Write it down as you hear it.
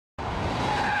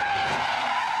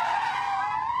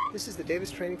This is the Davis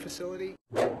Training Facility.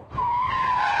 Probably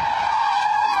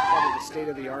the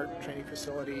state-of-the-art training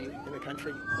facility in the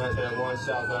country. One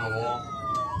southbound wall.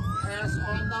 Pass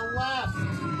on the left.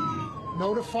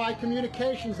 Notify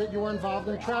communications that you were involved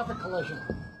in a traffic collision.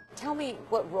 Tell me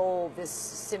what role this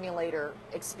simulator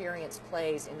experience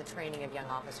plays in the training of young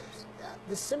officers.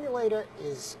 The simulator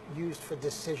is used for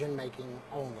decision-making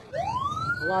only.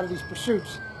 A lot of these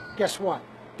pursuits, guess what?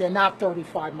 They're not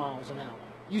 35 miles an hour.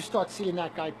 You start seeing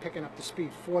that guy picking up the speed,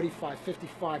 45,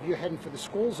 55, you're heading for the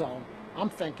school zone. I'm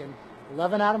thinking,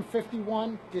 11 Adam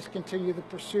 51, discontinue the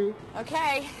pursuit.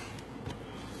 Okay.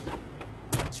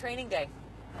 Training day.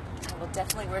 We'll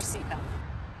definitely wear a seatbelt.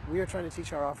 We are trying to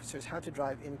teach our officers how to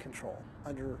drive in control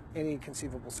under any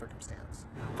conceivable circumstance.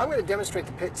 I'm going to demonstrate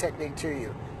the pit technique to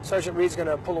you. Sergeant Reed's going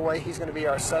to pull away. He's going to be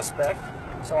our suspect.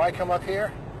 So I come up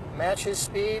here, match his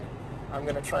speed. I'm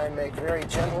going to try and make very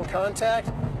gentle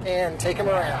contact and take him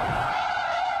around.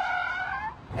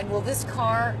 And will this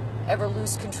car ever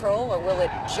lose control, or will it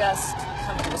just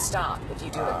come to a stop if you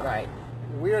do it right?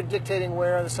 We are dictating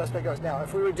where the suspect goes. Now,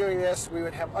 if we were doing this, we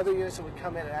would have other units that would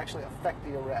come in and actually affect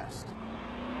the arrest.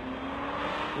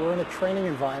 We're in a training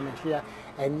environment here,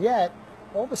 and yet,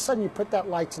 all of a sudden you put that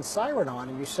lights and siren on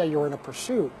and you say you're in a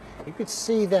pursuit. You could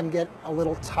see them get a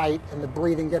little tight and the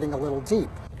breathing getting a little deep.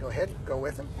 Go ahead, go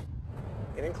with him.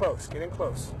 Get in close, get in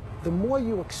close. The more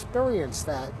you experience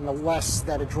that, the less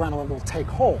that adrenaline will take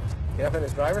hold. Get up in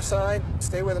his driver's side,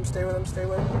 stay with him, stay with him, stay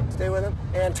with him, stay with him,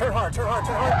 and turn hard, turn hard,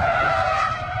 turn hard.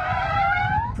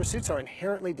 Pursuits are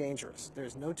inherently dangerous.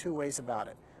 There's no two ways about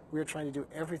it. We are trying to do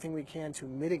everything we can to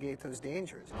mitigate those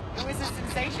dangers. It was a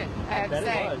sensation, I have to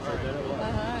say. I bet it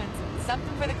was. It's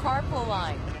something for the carpool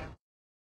line.